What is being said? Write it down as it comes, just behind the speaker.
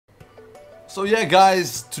So yeah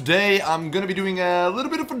guys, today I'm gonna be doing a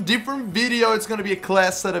little bit of a different video. It's gonna be a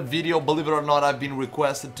class setup video. Believe it or not, I've been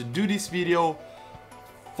requested to do this video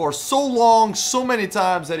for so long, so many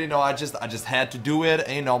times that I just had to do it,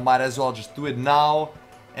 and might as well just do it now,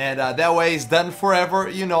 and that way it's done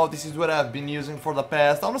forever. This is what I've been using for the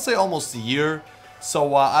past, I want to say almost a year,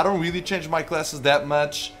 so I don't really change my classes that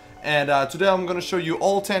much. And today I'm gonna show you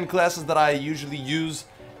all 10 classes that I usually use,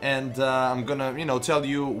 and I'm gonna tell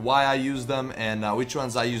you why I use them and which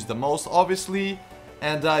ones I use the most, obviously.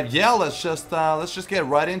 And yeah, let's just get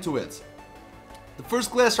right into it. The first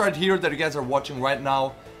class right here that you guys are watching right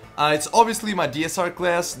now, it's obviously my DSR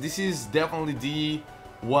class. This is definitely the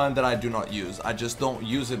one that I do not use. I just don't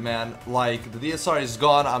use it, man. Like, the DSR is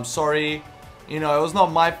gone, I'm sorry. It was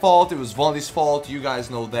not my fault, it was Vondi's fault. You guys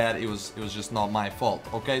know that. It was just not my fault,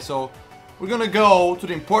 okay? So, we're gonna go to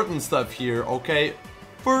the important stuff here, okay?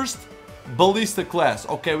 First, ballista class.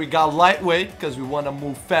 Okay, we got lightweight because we want to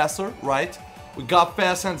move faster, right? We got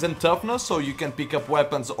fast hands and toughness, so you can pick up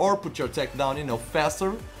weapons or put your tech down,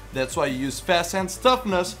 faster. That's why you use fast hands.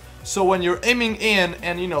 Toughness, so when you're aiming in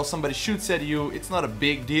and somebody shoots at you, it's not a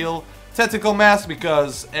big deal. Tactical mass,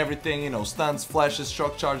 because everything, stuns, flashes,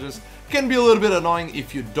 shock charges can be a little bit annoying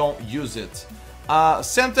if you don't use it.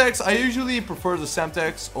 Semtex, I usually prefer the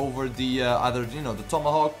Semtex over the either the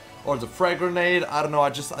Tomahawk or the frag grenade. I don't know,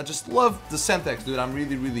 I just love the Semtex, dude. I'm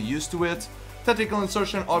really used to it. Tactical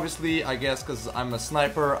insertion, obviously, I guess because I'm a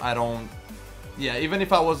sniper, I don't... Yeah, even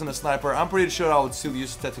if I wasn't a sniper, I'm pretty sure I would still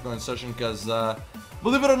use tactical insertion because,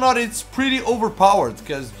 believe it or not, it's pretty overpowered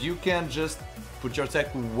because you can just put your tech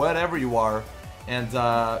whatever you are and,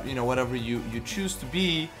 whatever you choose to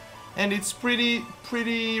be, and it's pretty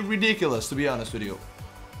ridiculous, to be honest with you.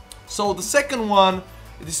 So the second one,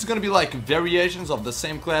 this is gonna be like variations of the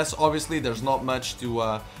same class. Obviously, there's not much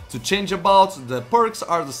to change about. The perks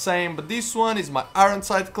are the same, but this one is my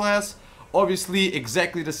Ironside class. Obviously,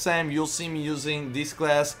 exactly the same. You'll see me using this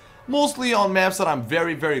class mostly on maps that I'm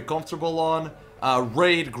very comfortable on.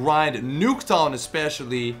 Raid, Grind, Nuketown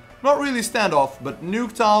especially. Not really Standoff, but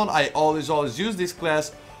Nuketown, I always use this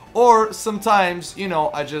class. Or sometimes,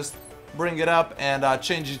 I just bring it up and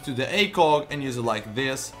change it to the ACOG and use it like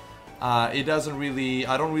this. It doesn't really,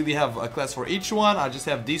 I don't really have a class for each one. I just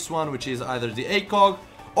have this one, which is either the ACOG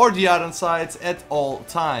or the Ironsides at all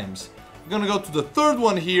times. I'm gonna go to the third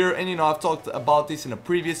one here, and I've talked about this in a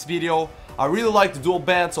previous video. I really like the dual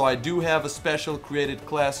band, so I do have a special created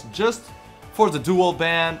class just for the dual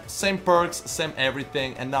band. Same perks, same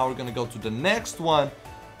everything. And now we're gonna go to the next one.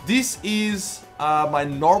 This is my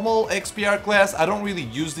normal XPR class. I don't really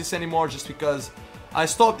use this anymore just because I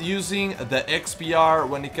stopped using the XPR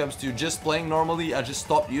when it comes to just playing normally. I just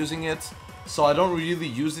stopped using it, so I don't really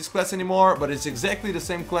use this class anymore, but it's exactly the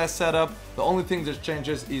same class setup. The only thing that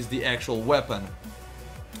changes is the actual weapon.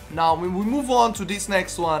 Now when we move on to this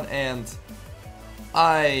next one, and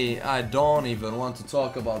I don't even want to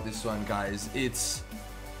talk about this one, guys.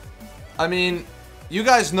 I mean, you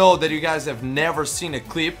guys know that you guys have never seen a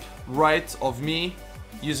clip, right, of me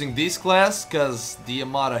using this class, because the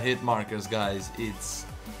amount of hit markers, guys,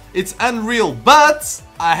 it's unreal. But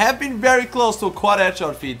I have been very close to a quad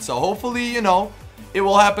headshot feat, so hopefully, it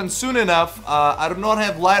will happen soon enough. I do not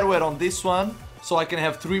have lightweight on this one, so I can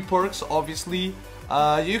have 3 perks, obviously.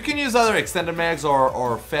 You can use other extended mags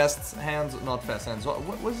or fast hands, not fast hands,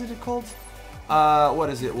 what is it called?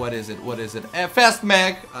 What is it? Fast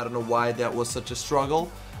mag. I don't know why that was such a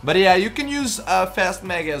struggle. But yeah, you can use fast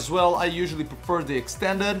mag as well. I usually prefer the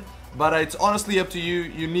extended, but it's honestly up to you.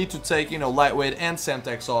 You need to take, lightweight and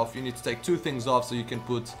Semtex off. You need to take 2 things off so you can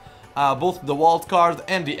put both the wild card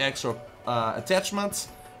and the extra attachments.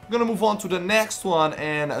 I'm gonna move on to the next one,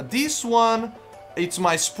 and this one, it's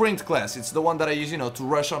my sprint class. It's the one that I use, to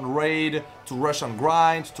rush on raid, to rush on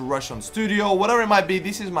grind, to rush on studio, whatever it might be.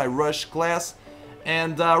 This is my rush class.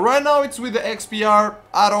 And right now it's with the XPR.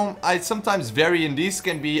 I sometimes vary in this.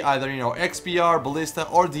 Can be either, XPR, Ballista,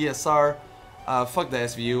 or DSR. Fuck the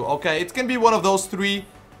SVU. Okay, it can be one of those 3.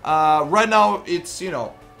 Right now it's,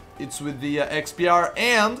 it's with the XPR.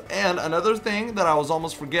 And another thing that I was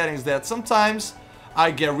almost forgetting is that sometimes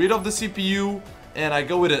I get rid of the CPU and I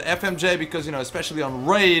go with an FMJ because, especially on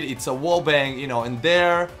raid, it's a wallbang, and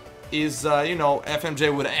there is,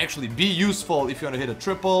 FMJ would actually be useful if you want to hit a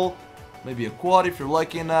triple. Maybe a quad if you're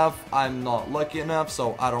lucky enough. I'm not lucky enough,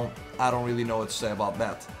 so I don't really know what to say about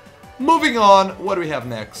that. Moving on, what do we have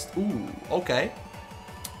next? Ooh, okay.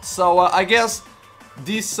 So I guess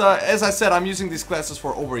this, as I said, I'm using these classes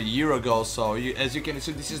for over a year ago. So as you can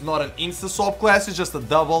see, this is not an insta swap class. It's just a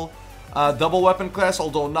double weapon class.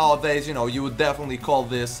 Although nowadays, you would definitely call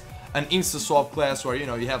this an insta-swap class where, you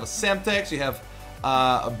know, you have a Semtex, you have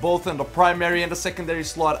both in the primary and the secondary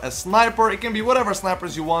slot a sniper. It can be whatever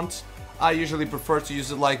snipers you want. I usually prefer to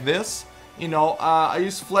use it like this. You know, I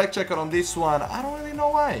use flag checker on this one. I don't really know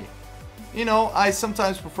why. You know, I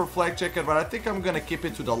sometimes prefer flag checker, but I think I'm gonna keep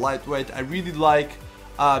it to the lightweight. I really like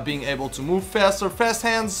being able to move faster, fast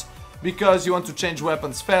hands, because you want to change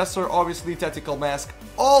weapons faster. Obviously, tactical mask,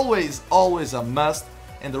 always a must,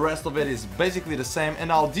 and the rest of it is basically the same. And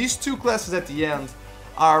now these two classes at the end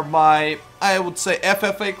are my, I would say,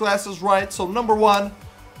 FFA classes, right? So number one,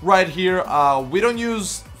 right here, we don't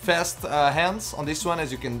use fast hands on this one,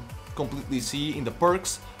 as you can completely see in the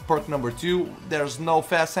perks. Perk number 2, there's no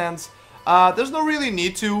fast hands. There's no really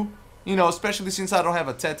need to, you know, especially since I don't have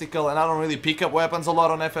a tactical and I don't really pick up weapons a lot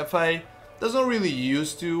on FFA. There's no really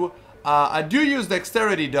use to. I do use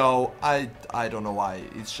dexterity though. I don't know why.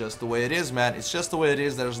 It's just the way it is, man. It's just the way it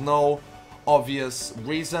is. There's no obvious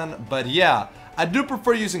reason. But yeah, I do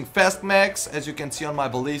prefer using fast mags, as you can see on my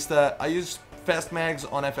ballista. I use fast mags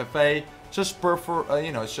on FFA. Just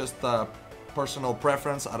you know, it's just personal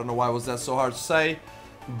preference. I don't know why was that so hard to say.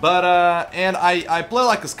 But and I play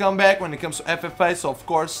like a scumbag when it comes to FFA, so of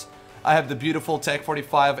course I have the beautiful Tech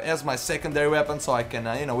 45 as my secondary weapon, so I can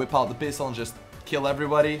you know, whip out the pistol and just kill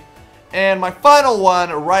everybody. And my final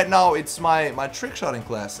one right now, it's my trick shotting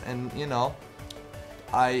class, and you know,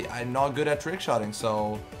 I'm not good at trick shotting,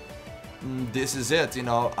 so this is it. You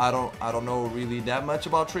know, I don't know really that much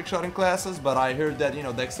about trick shotting classes, but I heard that, you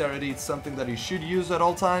know, dexterity is something that you should use at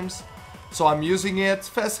all times. So I'm using it.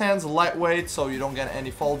 Fast hands, lightweight, so you don't get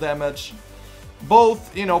any fall damage.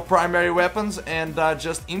 Both, you know, primary weapons, and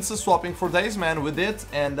just insta-swapping for days, man, with it.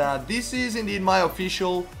 And this is indeed my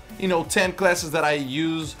official, you know, 10 classes that I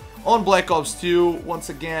use on Black Ops 2. Once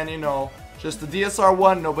again, you know, just the DSR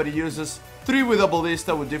one, nobody uses. 3 with a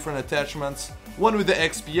ballista with different attachments. 1 with the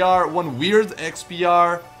XPR, 1 weird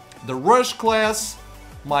XPR. The Rush class,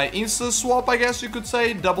 my insta-swap, I guess you could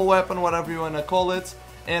say. Double weapon, whatever you want to call it.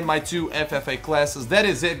 And my 2 FFA classes. That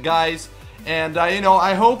is it, guys. And you know,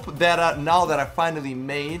 I hope that now that I finally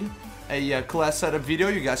made a class setup video,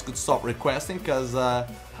 you guys could stop requesting, because I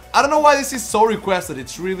don't know why this is so requested.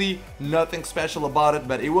 It's really nothing special about it,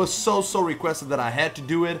 but it was so requested that I had to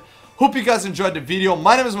do it. Hope you guys enjoyed the video.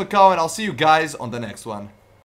 My name is Macau, and I'll see you guys on the next one.